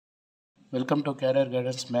Welcome to Career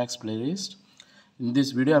Guidance Max playlist. In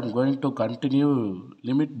this video, I'm going to continue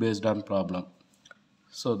limit based on problem.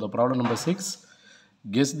 So the problem number 6,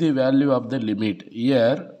 guess the value of the limit.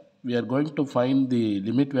 Here we are going to find the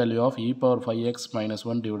limit value of e power 5x minus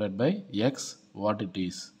 1 divided by x, what it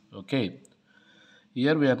is. Okay.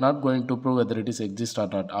 Here we are not going to prove whether it is exist or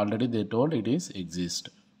not. Already they told it is exist.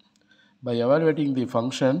 By evaluating the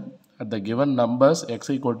function at the given numbers x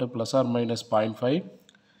equal to plus or minus 0.5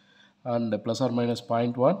 and plus or minus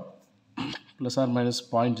 0.1, plus or minus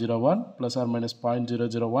 0.01, plus or minus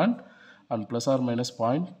 0.001 and plus or minus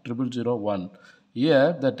 0.0001.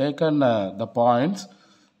 Here they taken the points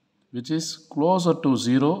which is closer to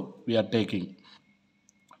 0 we are taking.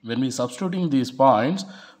 When we substituting these points,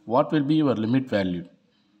 what will be your limit value?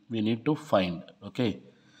 We need to find. Okay.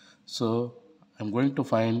 So I'm going to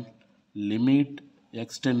find limit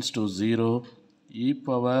x tends to 0 e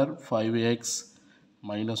power 5x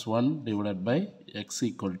minus 1 divided by x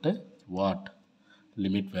equal to what?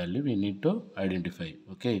 Limit value we need to identify.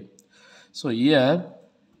 Okay. So here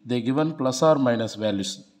they given plus or minus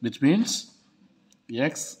values, which means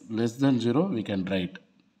x less than 0 we can write.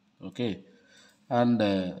 Okay. And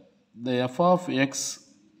the f of x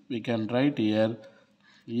we can write here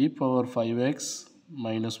e power 5x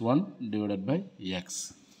minus 1 divided by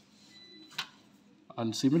x.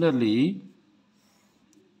 And similarly,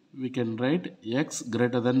 we can write x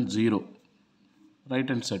greater than 0, right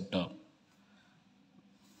hand side term.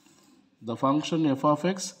 The function f of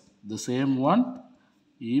x, the same one,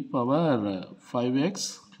 e power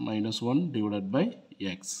 5x minus 1 divided by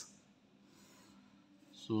x.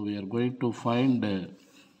 So we are going to find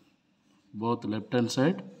both left hand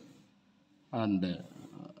side and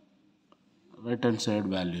right hand side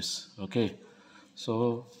values. Okay.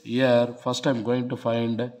 So here first I am going to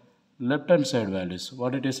find left hand side values.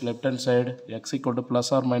 What it is left hand side? X equal to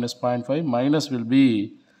plus or minus 0.5, minus will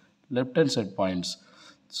be left hand side points.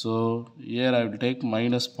 So here I will take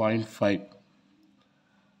minus 0.5,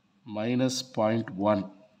 minus 0.1,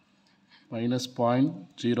 minus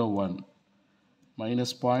 0.01,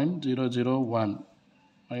 minus 0.001,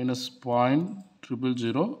 minus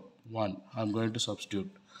 0.0001. I am going to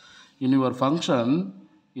substitute. In your function,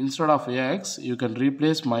 instead of x, you can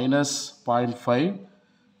replace minus 0.5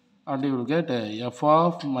 and you will get f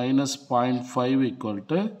of minus 0.5 equal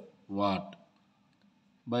to what?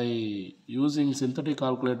 By using synthetic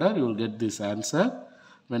calculator, you will get this answer.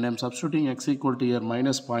 When I am substituting x equal to here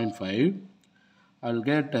minus 0.5, I will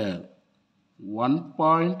get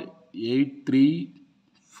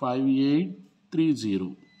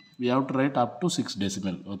 1.835830. We have to write up to 6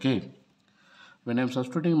 decimal. Okay. When I am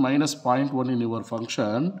substituting minus 0.1 in your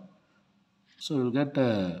function, so you will get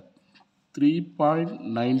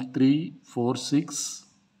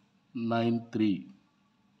 3.934693.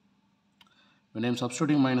 When I am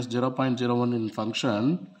substituting minus 0.01 in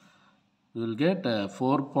function, you will get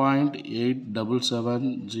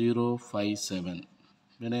 4.877057.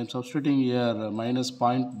 When I am substituting here minus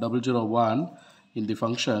 0.001 in the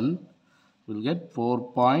function, you will get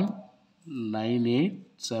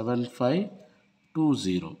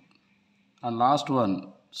 4.987520. And last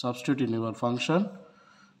one, substitute in your function,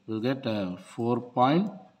 you will get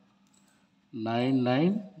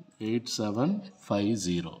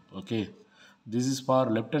 4.998750. Okay, this is for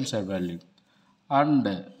left hand side value. And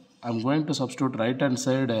I am going to substitute right hand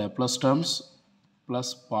side plus terms,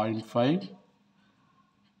 plus 0.5,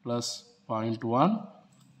 plus 0.1,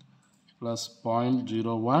 plus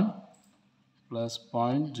 0.01, plus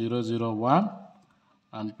 0.001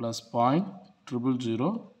 and plus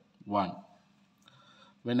 0.0001.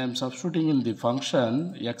 When I am substituting in the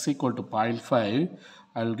function x equal to 0.5,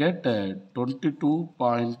 I will get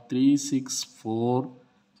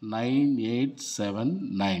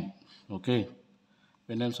 22.36498979. Okay.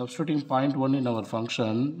 When I am substituting 0.1 in our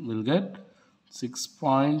function, we will get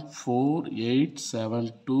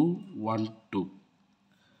 6.487212.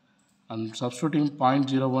 And substituting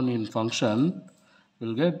 0.01 in function, we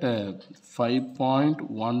will get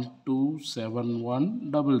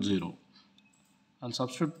 5.127100. And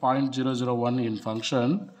substitute 0.001 in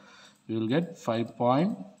function, we will get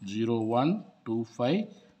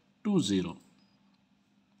 5.012520.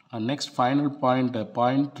 And next final point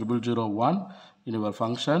 0.0001 in our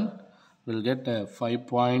function, we will get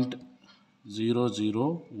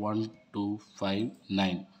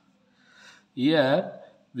 5.001259. Here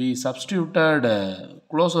we substituted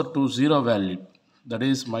closer to 0 value, that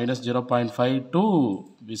is minus 0.5 to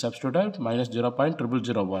we substituted minus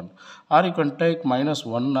 0.0001, or you can take minus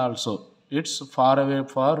 1 also. It's far away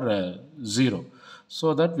for 0,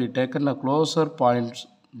 so that we taken a closer point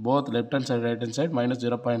both left hand side, right hand side, minus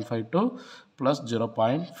 0.5 to plus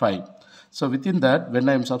 0.5. So within that, when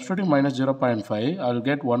I am substituting minus 0.5, I will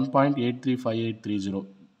get 1.835830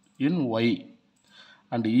 in y.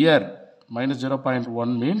 And here minus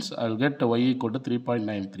 0.1 means I will get y equal to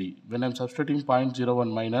 3.93. When I am substituting 0.01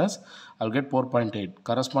 minus, I will get 4.8.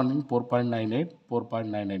 Corresponding 4.98,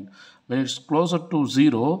 4.99. When it's closer to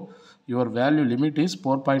 0, your value limit is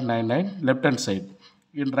 4.99 left hand side.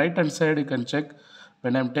 In right hand side, you can check.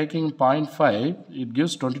 When I am taking 0.5, it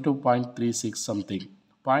gives 22.36 something.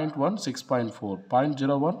 0.1, 6.4.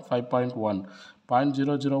 0.01, 5.1.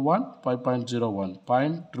 0.001, 5.01.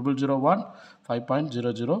 0.001,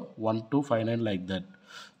 5.001259 like that.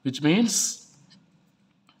 Which means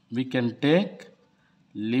we can take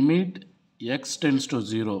limit x tends to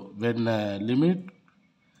 0. When limit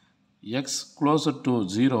x closer to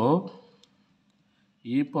 0,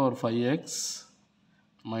 e power 5x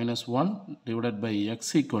minus 1 divided by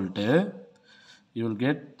x equal to, you will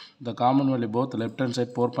get the common value both left hand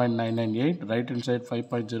side 4.998, right hand side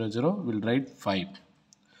 5.00, will write 5.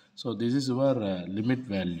 So this is your limit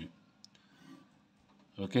value.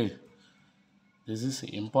 Okay, this is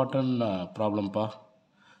important problem pa.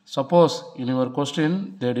 Suppose in your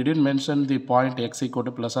question they didn't mention the point x equal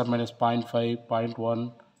to plus or minus 0.5,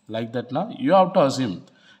 0.1 like that now. You have to assume,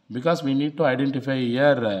 because we need to identify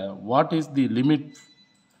here what is the limit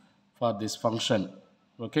for this function.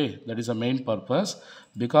 Okay, that is the main purpose,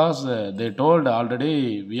 because they told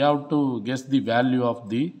already we have to guess the value of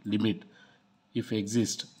the limit if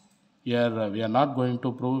exist. Here we are not going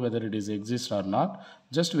to prove whether it is exist or not,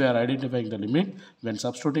 just we are identifying the limit. When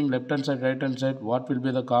substituting left hand side, right hand side, what will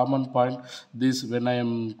be the common point? This, when I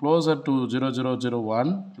am closer to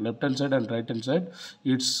 0001 left hand side and right hand side,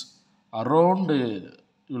 it's around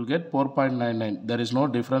you will get 4.99. There is no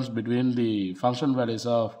difference between the function values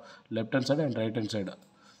of left hand side and right hand side.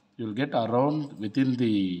 You will get around within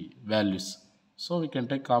the values. So we can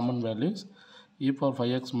take common values. E power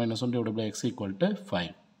 5x minus 1 divided by x equal to 5.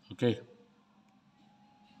 Okay.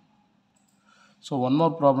 So one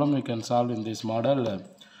more problem we can solve in this model.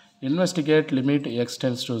 Investigate limit x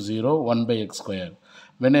tends to 0, 1 by x square.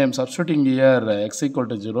 When I am substituting here x equal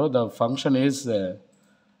to 0, the function is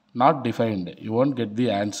not defined. You won't get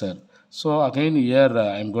the answer. So again here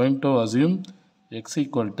I am going to assume x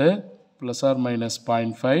equal to plus or minus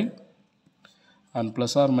 0.5 and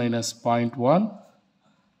plus or minus 0.1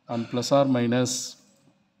 and plus or minus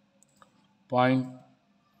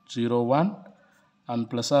 0.01 and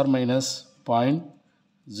plus or minus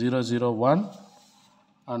 0.001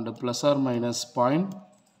 and plus or minus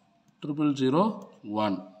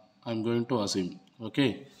 0.0001. I am going to assume.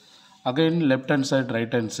 Okay. Again left hand side,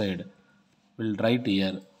 right hand side will write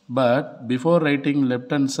here. But before writing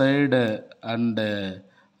left hand side and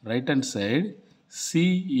right hand side,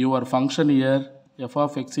 see your function here f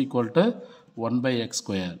of x equal to 1 by x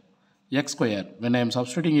square. X square, when I am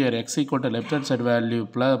substituting here x equal to left hand side value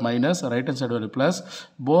plus minus right hand side value plus,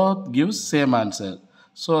 both gives same answer.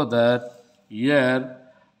 So that here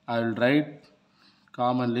I will write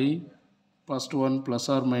commonly first one plus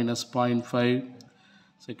or minus 0.5,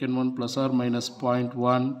 second one plus or minus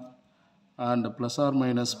 0.1 and plus or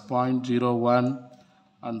minus 0.01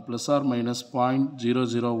 and plus or minus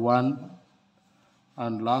 0.001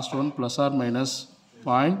 and last one plus or minus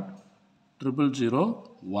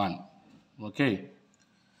 0.0001. Okay,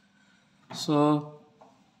 so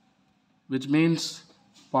which means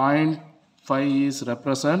 0.5 is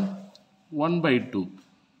represent 1 by 2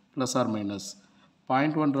 plus or minus,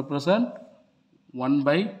 0.1 represent 1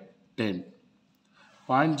 by 10,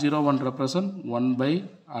 0.01 represent 1 by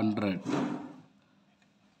 100,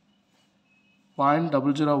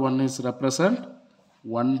 0.001 is represent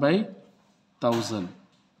 1 by 1000,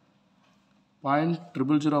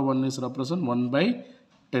 0.0001 is represent 1 by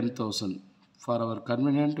 10,000. For our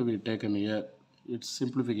convenience we taken here, it's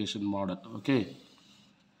simplification model. Okay,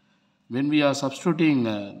 when we are substituting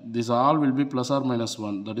this all will be plus or minus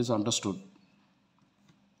 1, that is understood.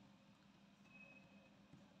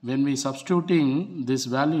 When we substituting this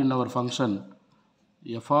value in our function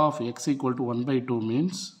f of x equal to 1 by 2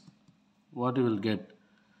 means what you will get?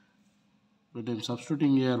 When I am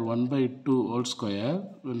substituting here 1 by 2 whole square,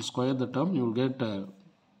 when square the term you will get,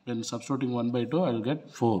 when substituting 1 by 2 I will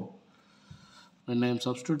get 4. When I am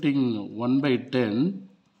substituting 1 by 10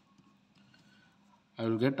 I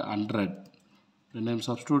will get 100. When I am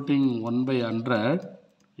substituting 1 by 100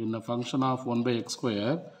 in a function of 1 by x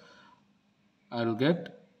square, I will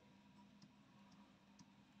get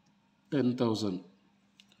 10,000.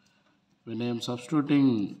 When I am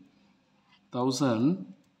substituting 1000,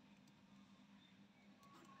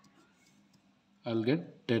 I will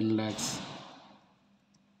get 10 lakhs.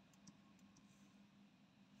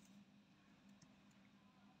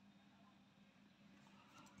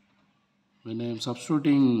 When I am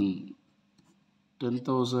substituting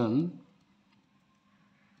 10,000,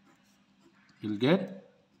 you'll get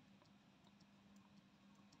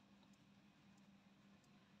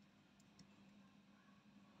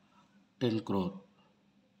 10 crore.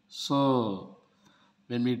 So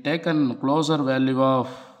when we take a closer value of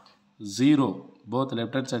 0, both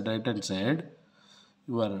left hand side, right hand side,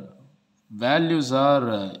 your values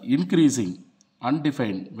are increasing,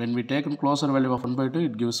 undefined. When we take a closer value of 1 by 2,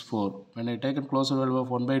 it gives 4. When I take a closer value of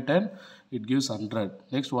 1 by 10, it gives 100.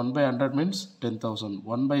 Next, 1 by 100 means 10,000.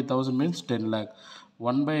 1 by 1000 means 10 lakh.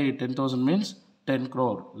 1 by 10,000 means 10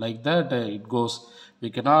 crore. Like that it goes. We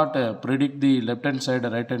cannot predict the left hand side or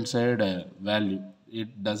right hand side value.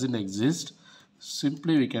 It doesn't exist.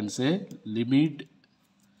 Simply we can say limit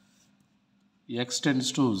x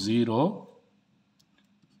tends to 0,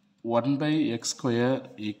 1 by x square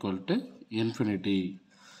equal to infinity.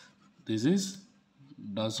 This is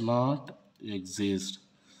does not exist.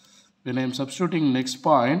 When I am substituting next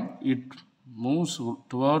point, it moves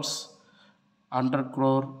towards 100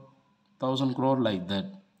 crore, 1000 crore, like that.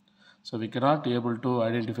 So we cannot able to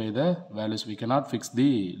identify the values. We cannot fix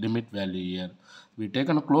the limit value here. We take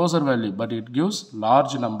a closer value, but it gives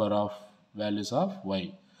large number of values of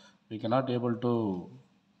y. We cannot able to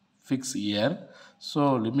fix here.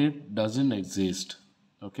 So limit doesn't exist.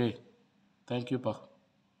 Okay. Thank you, Pa.